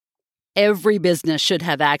Every business should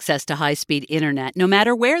have access to high-speed internet, no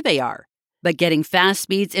matter where they are. But getting fast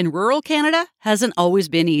speeds in rural Canada hasn't always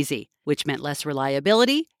been easy, which meant less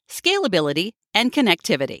reliability, scalability, and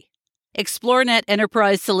connectivity. ExploreNet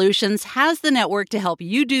Enterprise Solutions has the network to help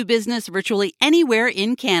you do business virtually anywhere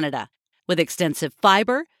in Canada. With extensive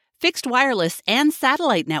fiber, fixed wireless, and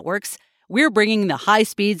satellite networks, we're bringing the high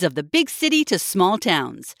speeds of the big city to small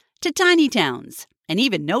towns, to tiny towns, and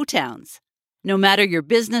even no towns. No matter your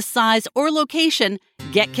business size or location,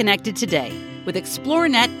 get connected today with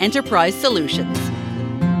ExploreNet Enterprise Solutions.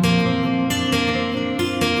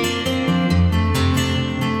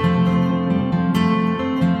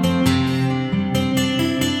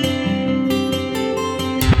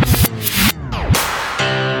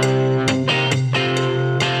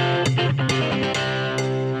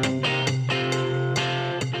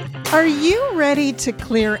 Are you ready to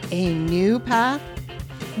clear a new path?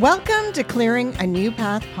 Welcome to Clearing a New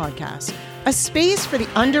Path podcast, a space for the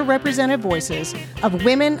underrepresented voices of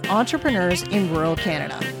women entrepreneurs in rural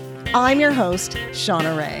Canada. I'm your host,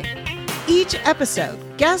 Shauna Ray. Each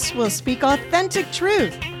episode, guests will speak authentic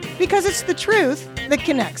truth because it's the truth that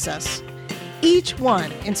connects us. Each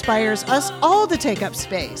one inspires us all to take up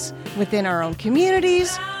space within our own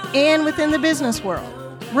communities and within the business world,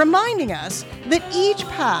 reminding us that each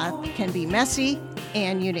path can be messy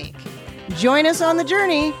and unique. Join us on the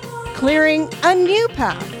journey, clearing a new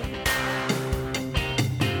path.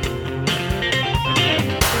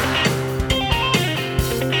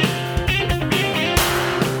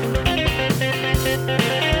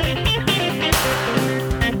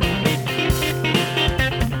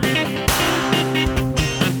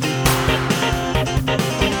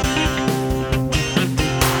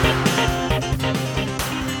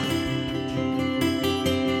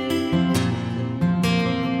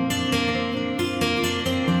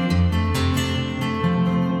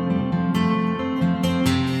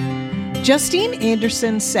 Justine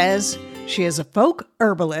Anderson says she is a folk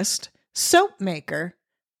herbalist, soap maker,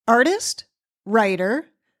 artist, writer,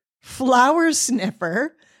 flower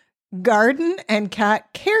sniffer, garden and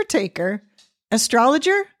cat caretaker,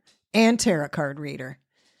 astrologer, and tarot card reader.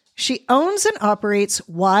 She owns and operates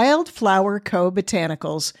Wildflower Co.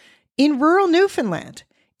 Botanicals in rural Newfoundland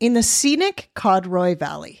in the scenic Codroy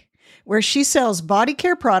Valley, where she sells body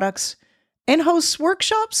care products and hosts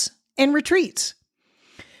workshops and retreats.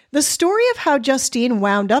 The story of how Justine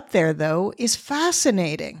wound up there, though, is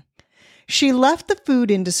fascinating. She left the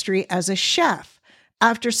food industry as a chef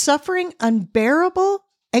after suffering unbearable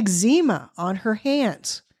eczema on her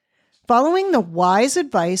hands. Following the wise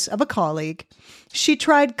advice of a colleague, she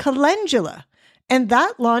tried calendula, and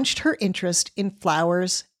that launched her interest in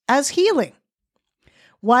flowers as healing.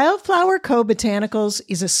 Wildflower Co. Botanicals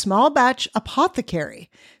is a small batch apothecary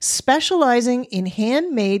specializing in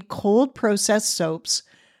handmade cold processed soaps,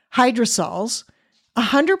 hydrosols,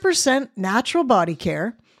 100% natural body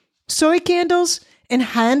care, soy candles, and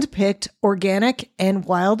hand-picked organic and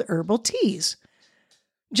wild herbal teas.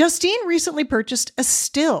 Justine recently purchased a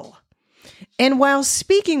still, and while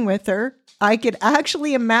speaking with her, I could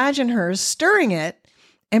actually imagine her stirring it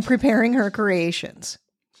and preparing her creations.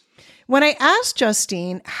 When I asked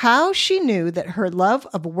Justine how she knew that her love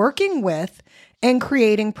of working with and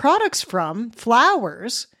creating products from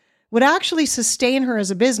flowers would actually sustain her as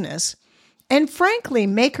a business and frankly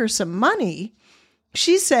make her some money,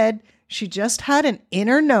 she said she just had an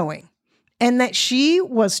inner knowing and that she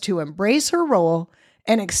was to embrace her role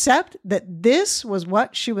and accept that this was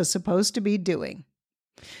what she was supposed to be doing.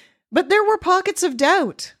 But there were pockets of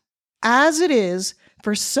doubt. As it is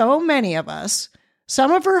for so many of us,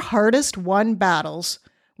 some of her hardest won battles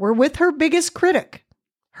were with her biggest critic,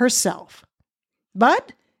 herself.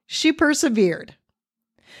 But she persevered.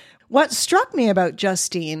 What struck me about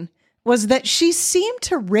Justine was that she seemed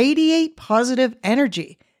to radiate positive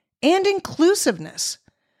energy and inclusiveness.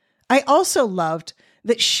 I also loved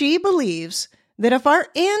that she believes that if our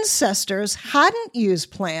ancestors hadn't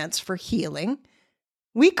used plants for healing,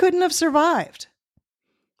 we couldn't have survived.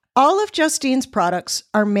 All of Justine's products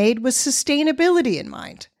are made with sustainability in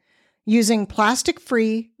mind, using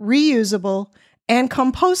plastic-free, reusable, and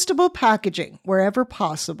compostable packaging wherever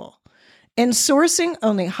possible, and sourcing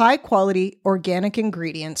only high-quality organic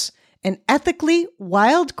ingredients and ethically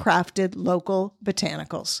wild-crafted local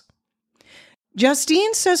botanicals.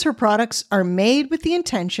 Justine says her products are made with the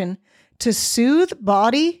intention to soothe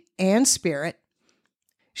body and spirit.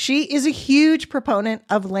 She is a huge proponent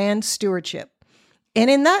of land stewardship, and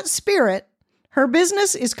in that spirit, her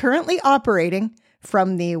business is currently operating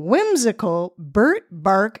from the whimsical Burt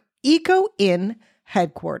Bark Eco Inn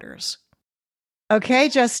headquarters. Okay,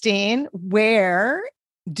 Justine, where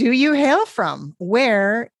do you hail from?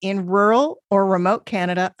 Where in rural or remote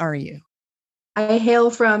Canada are you? I hail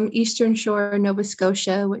from Eastern Shore, Nova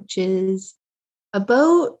Scotia, which is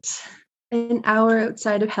about an hour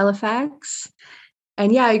outside of Halifax.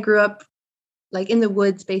 And yeah, I grew up like in the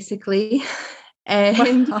woods basically.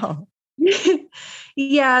 And Wow.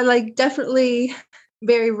 yeah, like definitely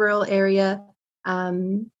very rural area.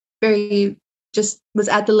 Very just was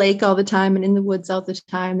at the lake all the time and in the woods all the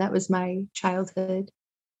time. That was my childhood.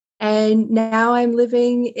 And now I'm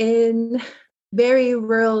living in very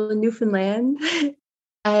rural Newfoundland.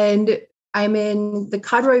 And I'm in the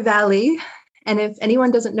Codroy Valley. And if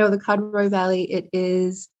anyone doesn't know the Codroy Valley, it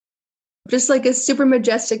is just like a super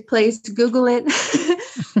majestic place. Google it.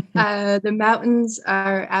 The mountains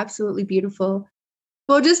are absolutely beautiful.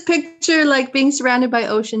 Well, just picture like being surrounded by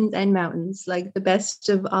oceans and mountains, like the best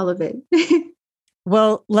of all of it.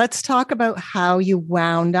 Well, let's talk about how you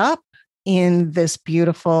wound up in this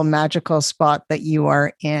beautiful, magical spot that you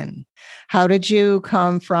are in. How did you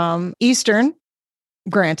come from Eastern,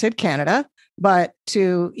 granted, Canada, but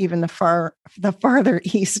to even the farther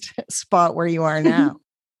east spot where you are now?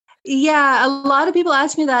 Yeah, a lot of people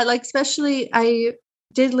ask me that, like, especially I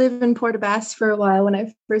did live in Port aux Basques for a while when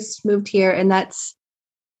I first moved here. And that's,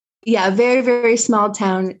 yeah, a very, very small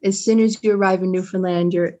town. As soon as you arrive in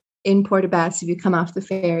Newfoundland, you're in Port aux Basques if you come off the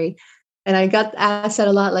ferry. And I got asked that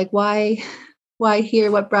a lot, like, why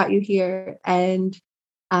here? What brought you here? And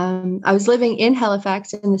I was living in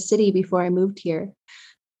Halifax in the city before I moved here.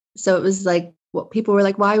 So it was like, what people were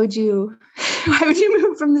like, why would you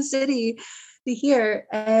move from the city to here?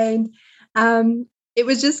 And it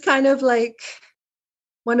was just kind of like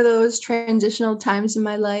one of those transitional times in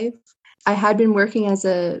my life. I had been working as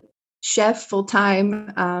a chef full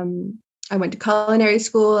time. I went to culinary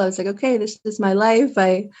school. I was like, okay, this is my life.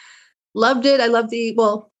 I loved it. I loved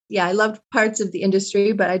I loved parts of the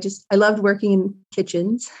industry, but I loved working in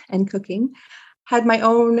kitchens and cooking. Had my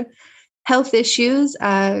own health issues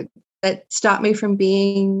that stopped me from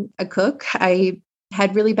being a cook. I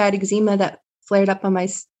had really bad eczema that flared up on my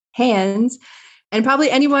hands. And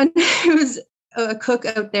probably anyone who's a cook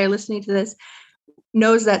out there listening to this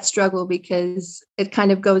knows that struggle, because it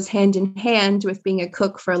kind of goes hand in hand with being a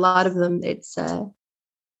cook. For a lot of them, it's a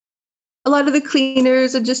lot of the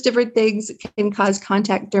cleaners and just different things can cause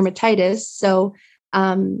contact dermatitis. So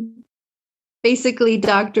basically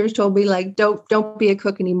doctors told me, like, don't be a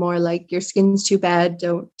cook anymore. Like, your skin's too bad.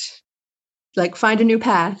 Don't, like, find a new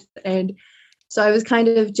path. And so I was kind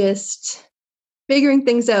of just figuring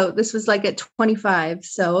things out. This was like at 25.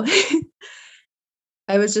 So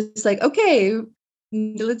I was just like, okay,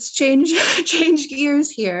 let's change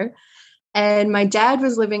gears here. And my dad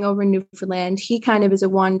was living over in Newfoundland. He kind of is a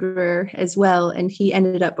wanderer as well, and he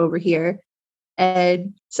ended up over here.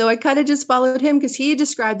 And so I kind of just followed him because he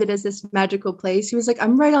described it as this magical place. He was like,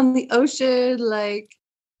 I'm right on the ocean, like,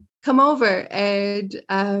 come over. And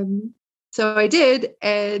so I did.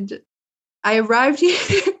 And I arrived here.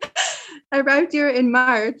 I arrived here in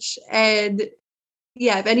March. And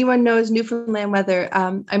yeah, if anyone knows Newfoundland weather,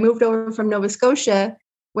 I moved over from Nova Scotia,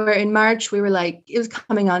 where in March we were like, it was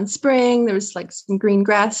coming on spring. There was like some green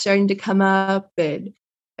grass starting to come up. And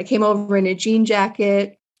I came over in a jean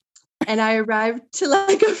jacket. And I arrived to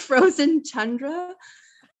like a frozen tundra,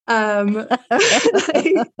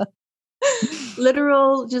 like,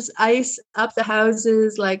 literal just ice up the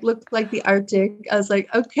houses, like looked like the Arctic. I was like,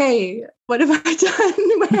 okay, what have I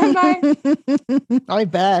done? Where am I? I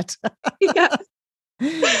bet. Yeah.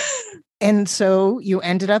 And so you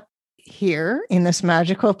ended up here in this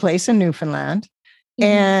magical place in Newfoundland,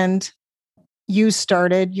 and you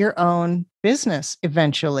started your own business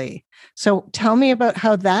eventually. So tell me about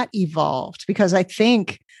how that evolved, because I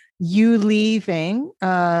think you leaving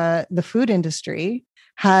the food industry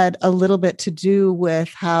had a little bit to do with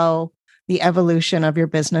how the evolution of your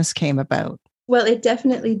business came about. Well, it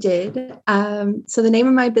definitely did. So the name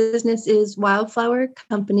of my business is Wildflower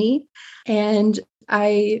Company, and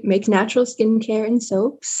I make natural skincare and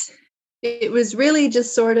soaps. It was really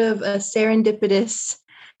just sort of a serendipitous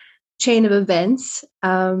chain of events.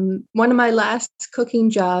 One of my last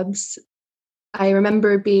cooking jobs, I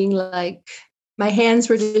remember being like, my hands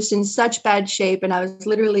were just in such bad shape, and I was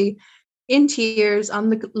literally in tears on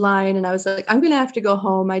the line. And I was like, I'm going to have to go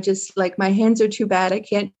home. I just, like, my hands are too bad. I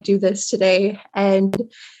can't do this today. And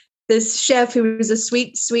this chef, who was a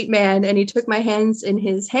sweet, sweet man, and he took my hands in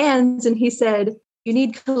his hands and he said, you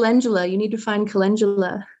need calendula. You need to find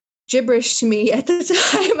calendula. Gibberish to me at the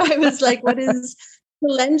time. I was like, what is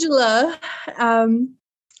calendula?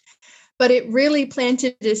 But it really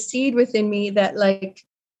planted a seed within me that, like,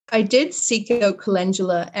 I did seek out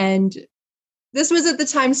calendula, and this was at the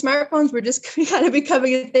time smartphones were just kind of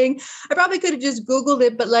becoming a thing. I probably could have just Googled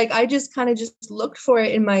it, but like I just kind of just looked for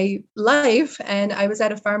it in my life. And I was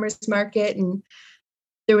at a farmer's market and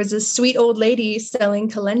there was a sweet old lady selling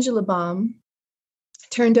calendula balm.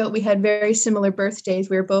 Turned out we had very similar birthdays.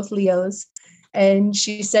 We were both Leos. And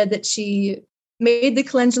she said that she made the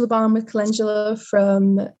calendula balm with calendula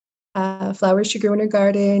from flowers she grew in her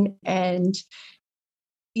garden. And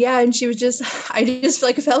yeah, and she was just, I just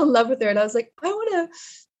like fell in love with her. And I was like, I want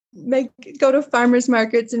to go to farmers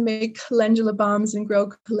markets and make calendula balms and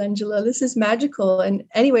grow calendula. This is magical. And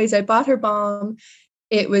anyways, I bought her balm.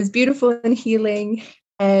 It was beautiful and healing.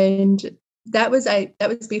 And that was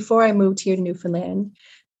before I moved here to Newfoundland.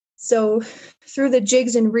 So through the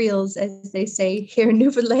jigs and reels, as they say here in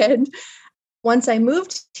Newfoundland, once I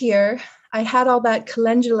moved here, I had all that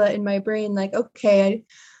calendula in my brain, like, okay,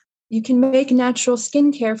 you can make natural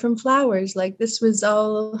skincare from flowers. Like this was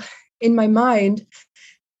all in my mind.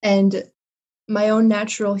 And my own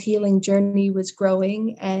natural healing journey was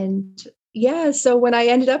growing. And yeah, so when I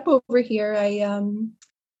ended up over here,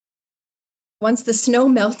 once the snow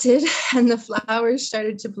melted and the flowers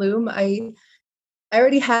started to bloom, I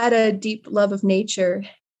already had a deep love of nature.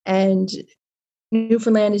 And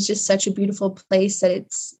Newfoundland is just such a beautiful place that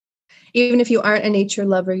it's, even if you aren't a nature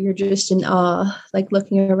lover, you're just in awe, like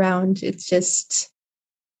looking around. It's just,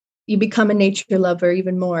 you become a nature lover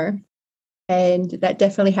even more. And that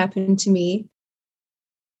definitely happened to me.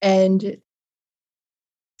 And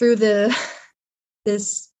through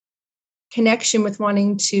this connection with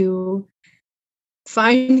wanting to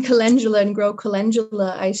find calendula and grow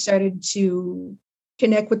calendula, I started to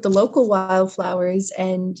connect with the local wildflowers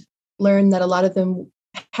and learn that a lot of them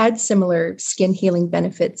had similar skin healing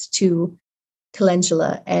benefits to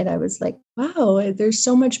calendula. And I was like, wow, there's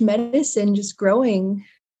so much medicine just growing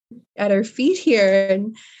at our feet here.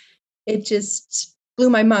 And it just blew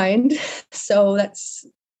my mind. So that's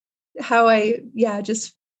how I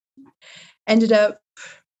just ended up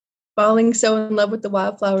falling so in love with the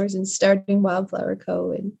wildflowers and starting Wildflower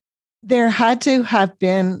Co. And there had to have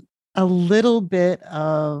been a little bit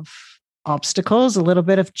of obstacles, a little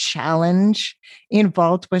bit of challenge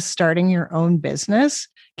involved with starting your own business.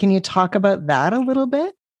 Can you talk about that a little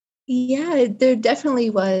bit? Yeah, there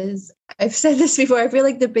definitely was. I've said this before. I feel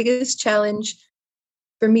like the biggest challenge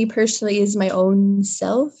for me personally is my own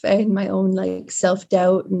self and my own like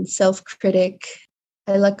self-doubt and self-critic.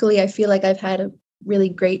 Luckily, I feel like I've had a really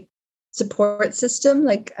great support system.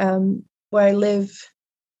 Like where I live,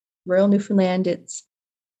 rural Newfoundland, it's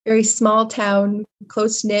very small town,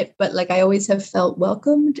 close knit, but like I always have felt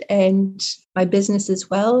welcomed, and my business as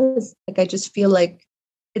well. Like I just feel like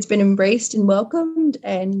it's been embraced and welcomed,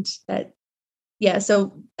 and that, yeah.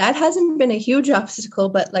 So that hasn't been a huge obstacle,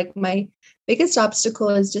 but like my biggest obstacle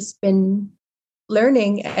has just been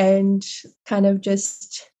learning and kind of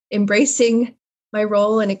just embracing my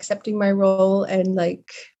role and accepting my role and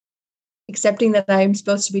like accepting that I'm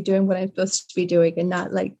supposed to be doing what I'm supposed to be doing and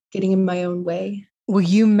not like getting in my own way. Well,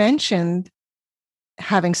 you mentioned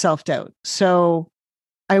having self-doubt. So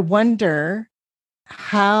I wonder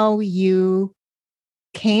how you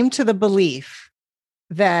came to the belief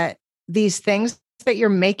that these things that you're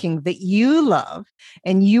making that you love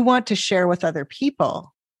and you want to share with other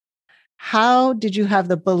people, how did you have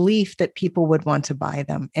the belief that people would want to buy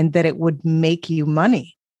them and that it would make you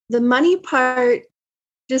money? The money part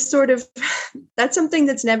just sort of, that's something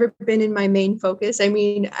that's never been in my main focus. I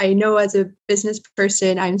mean, I know as a business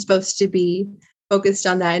person, I'm supposed to be focused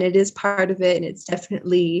on that, and it is part of it. And it's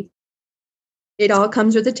definitely, it all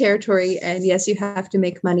comes with the territory. And yes, you have to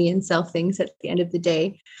make money and sell things at the end of the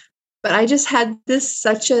day. But I just had this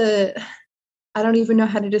I don't even know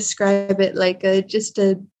how to describe it, like just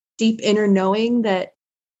a deep inner knowing that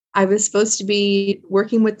I was supposed to be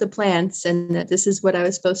working with the plants and that this is what I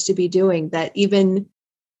was supposed to be doing. That even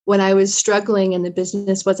when I was struggling and the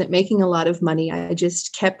business wasn't making a lot of money, I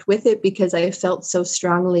just kept with it because I felt so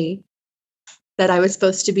strongly that I was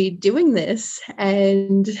supposed to be doing this.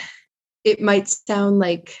 And it might sound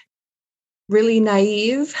like really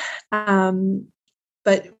naive,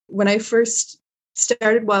 but when I first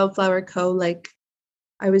started Wildflower Co., like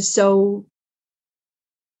I was so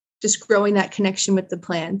just growing that connection with the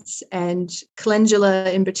plants and calendula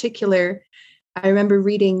in particular. I remember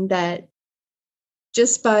reading that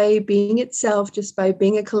just by being itself, just by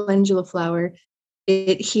being a calendula flower,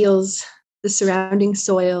 it heals the surrounding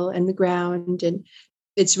soil and the ground. And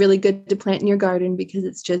it's really good to plant in your garden because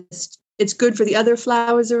it's good for the other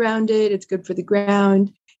flowers around it. It's good for the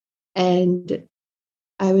ground. And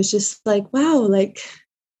I was just like, wow, like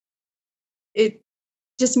it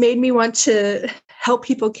just made me want to help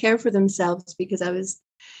people care for themselves, because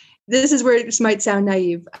this is where it just might sound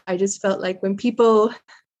naive. I just felt like when people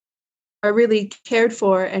are really cared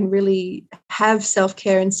for and really have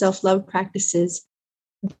self-care and self-love practices,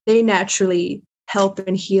 they naturally help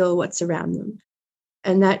and heal what's around them.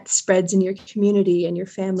 And that spreads in your community and your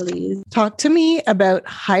families. Talk to me about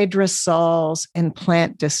hydrosols and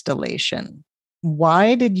plant distillation.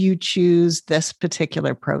 Why did you choose this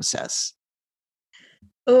particular process?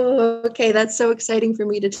 Oh, okay. That's so exciting for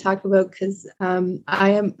me to talk about, because I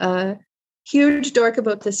am a huge dork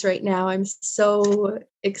about this right now. I'm so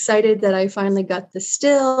excited that I finally got the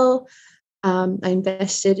still. I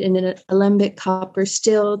invested in an alembic copper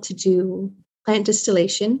still to do plant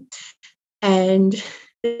distillation. And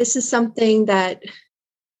this is something that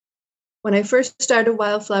when I first started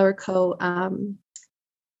Wildflower Co.,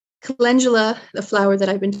 calendula, the flower that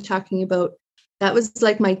I've been talking about, that was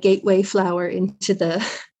like my gateway flower into the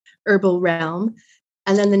herbal realm.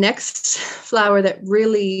 And then the next flower that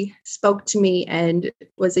really spoke to me and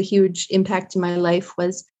was a huge impact in my life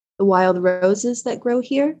was the wild roses that grow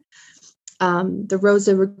here. The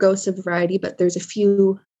Rosa rugosa variety, but there's a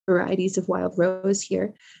few varieties of wild rose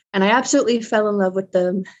here. And I absolutely fell in love with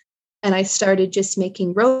them. And I started just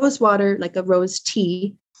making rose water, like a rose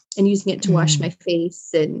tea, and using it to wash my face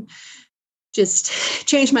and just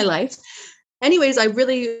change my life. Anyways, I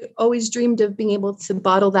really always dreamed of being able to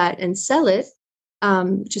bottle that and sell it,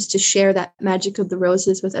 just to share that magic of the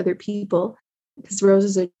roses with other people, because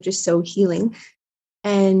roses are just so healing.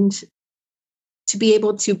 And to be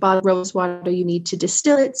able to bottle rose water, you need to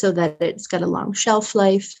distill it so that it's got a long shelf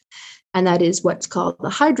life. And that is what's called the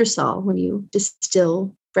hydrosol, when you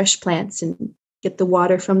distill fresh plants and get the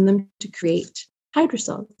water from them to create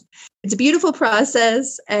hydrosol. It's a beautiful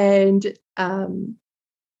process. And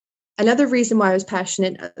another reason why I was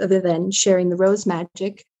passionate, other than sharing the rose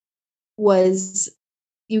magic, was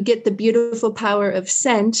you get the beautiful power of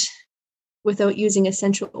scent without using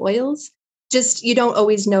essential oils. Just, you don't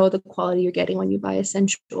always know the quality you're getting when you buy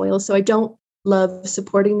essential oils. So I don't love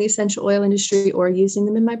supporting the essential oil industry or using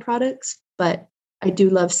them in my products, but I do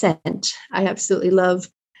love scent. I absolutely love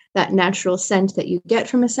that natural scent that you get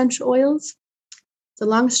from essential oils. So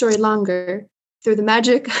long story longer, through the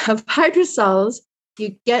magic of hydrosols,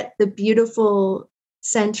 you get the beautiful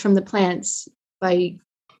scent from the plants by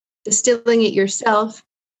distilling it yourself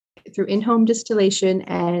through in-home distillation.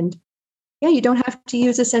 And yeah, you don't have to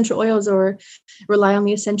use essential oils or rely on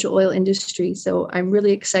the essential oil industry. So I'm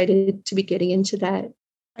really excited to be getting into that.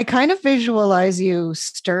 I kind of visualize you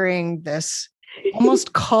stirring this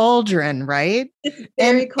almost cauldron, right? It's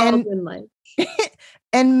very cauldron-like.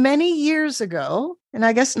 And many years ago, and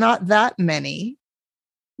I guess not that many,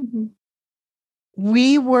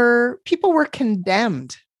 people were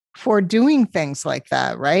condemned for doing things like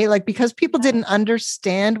that, right? Like, because people didn't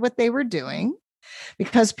understand what they were doing,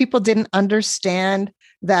 because people didn't understand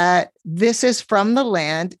that this is from the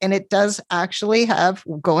land, and it does actually have,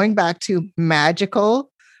 going back to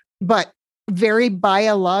magical, but very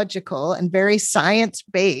biological and very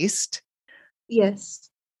science-based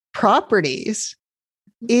properties.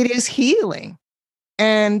 It is healing.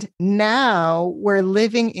 And now we're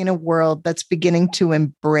living in a world that's beginning to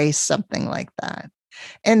embrace something like that.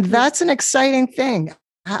 And that's an exciting thing.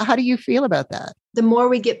 How do you feel about that? The more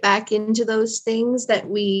we get back into those things that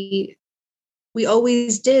we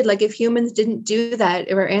always did, like if humans didn't do that,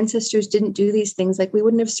 if our ancestors didn't do these things, like we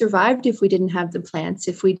wouldn't have survived if we didn't have the plants,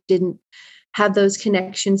 if we didn't have those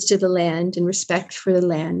connections to the land and respect for the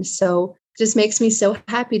land. So it just makes me so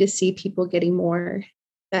happy to see people getting more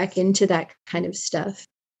back into that kind of stuff.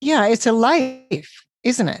 Yeah, it's a life,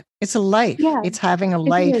 isn't it? It's a life. Yeah, it's having a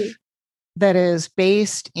life that is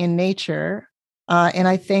based in nature. And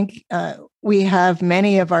I think we have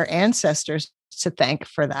many of our ancestors to thank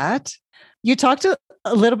for that. You talked a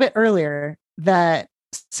little bit earlier that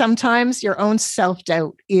sometimes your own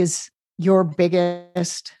self-doubt is your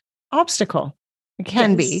biggest obstacle. It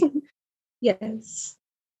can be. Yes.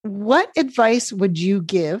 What advice would you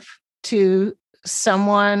give to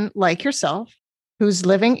someone like yourself who's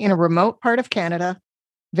living in a remote part of Canada,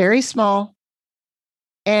 very small,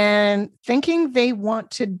 and thinking they want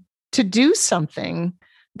to do something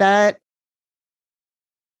that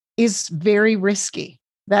is very risky,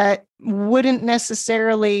 that wouldn't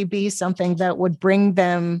necessarily be something that would bring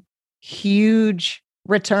them huge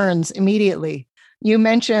returns immediately? You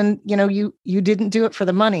mentioned, you didn't do it for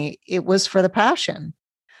the money. It was for the passion.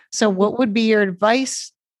 So what would be your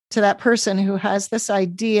advice to that person who has this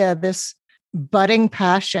idea, this budding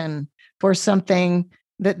passion for something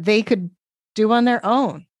that they could do on their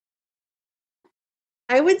own?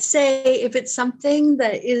 I would say if it's something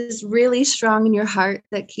that is really strong in your heart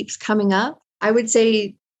that keeps coming up, I would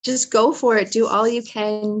say just go for it. Do all you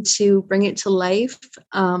can to bring it to life.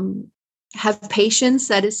 Have patience.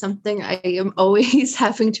 That is something I am always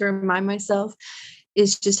having to remind myself,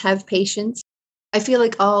 is just have patience. I feel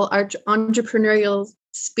like all our entrepreneurial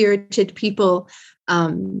spirited people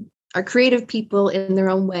are creative people in their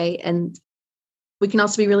own way. And we can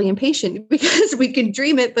also be really impatient because we can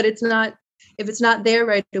dream it, but if it's not there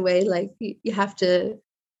right away, like you have to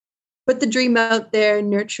put the dream out there,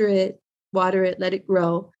 nurture it, water it, let it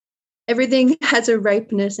grow. Everything has a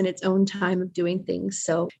ripeness in its own time of doing things.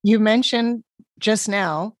 So you mentioned just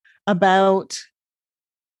now about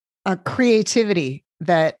a creativity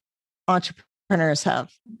that entrepreneurs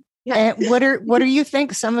have. Yeah. And what do you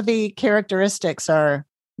think some of the characteristics are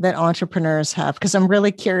that entrepreneurs have? Because I'm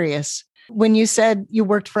really curious. When you said you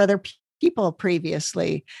worked for other people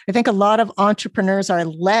previously, I think a lot of entrepreneurs are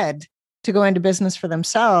led to go into business for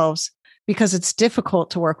themselves because it's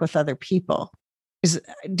difficult to work with other people.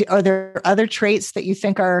 Are there other traits that you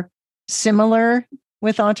think are similar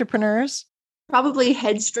with entrepreneurs? Probably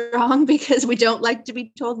headstrong, because we don't like to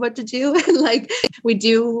be told what to do. Like we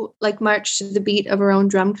do like march to the beat of our own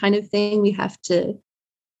drum kind of thing. We have to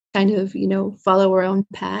kind of, follow our own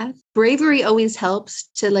path. Bravery always helps,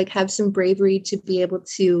 to like have some bravery to be able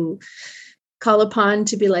to call upon,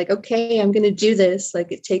 to be like, okay, I'm going to do this.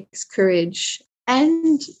 Like it takes courage.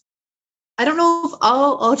 And I don't know if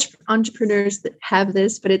all entrepreneurs that have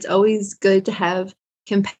this, but it's always good to have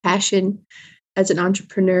compassion as an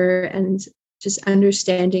entrepreneur and just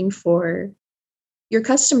understanding for your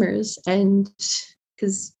customers. And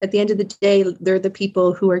because at the end of the day, they're the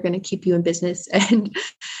people who are going to keep you in business. And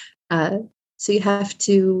so you have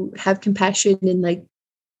to have compassion and like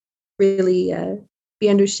really be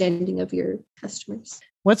understanding of your customers.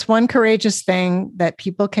 What's one courageous thing that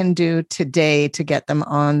people can do today to get them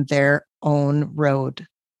on their own road?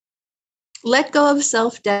 Let go of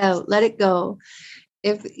self-doubt. Let it go.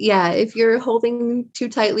 If you're holding too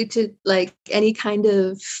tightly to like any kind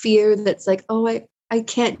of fear that's like, oh, I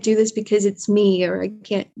can't do this because it's me, or I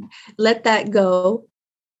can't, let that go.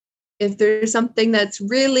 If there's something that's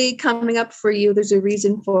really coming up for you, there's a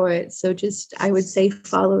reason for it. So I would say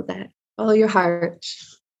follow that. Follow your heart.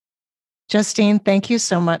 Justine, thank you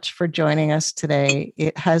so much for joining us today.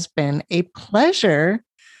 It has been a pleasure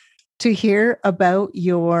to hear about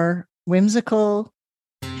your whimsical,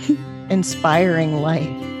 inspiring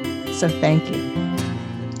life. So thank you.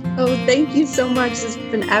 Oh, thank you so much. It's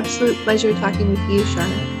been an absolute pleasure talking with you,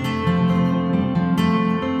 Shauna.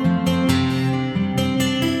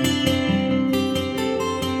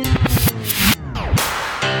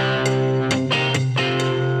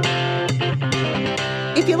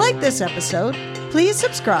 If you like this episode, please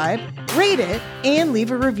subscribe, rate it, and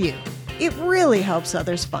leave a review. It really helps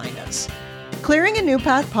others find us. Clearing a New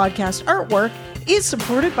Path podcast artwork is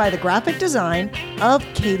supported by the graphic design of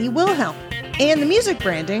Katie Wilhelm, and the music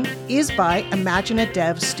branding is by Imagina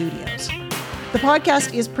Dev Studios. The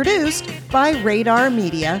podcast is produced by Radar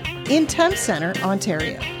Media in Thames Centre,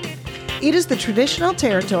 Ontario. It is the traditional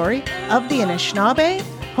territory of the Anishinaabe,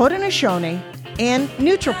 Haudenosaunee, and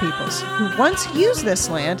Neutral peoples who once used this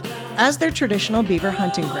land as their traditional beaver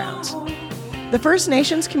hunting grounds. The First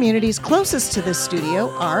Nations communities closest to this studio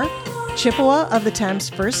are Chippewa of the Thames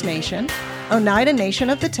First Nation, Oneida Nation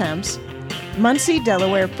of the Thames, Munsee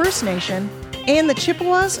Delaware First Nation, and the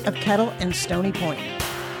Chippewas of Kettle and Stony Point.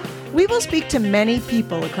 We will speak to many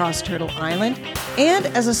people across Turtle Island, and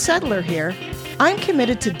as a settler here, I'm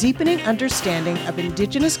committed to deepening understanding of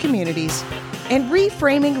Indigenous communities and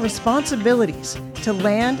reframing responsibilities to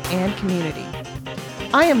land and community.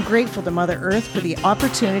 I am grateful to Mother Earth for the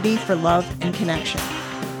opportunity for love and connection,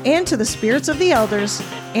 and to the spirits of the elders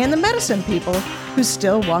and the medicine people who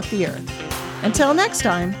still walk the earth. Until next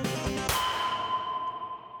time,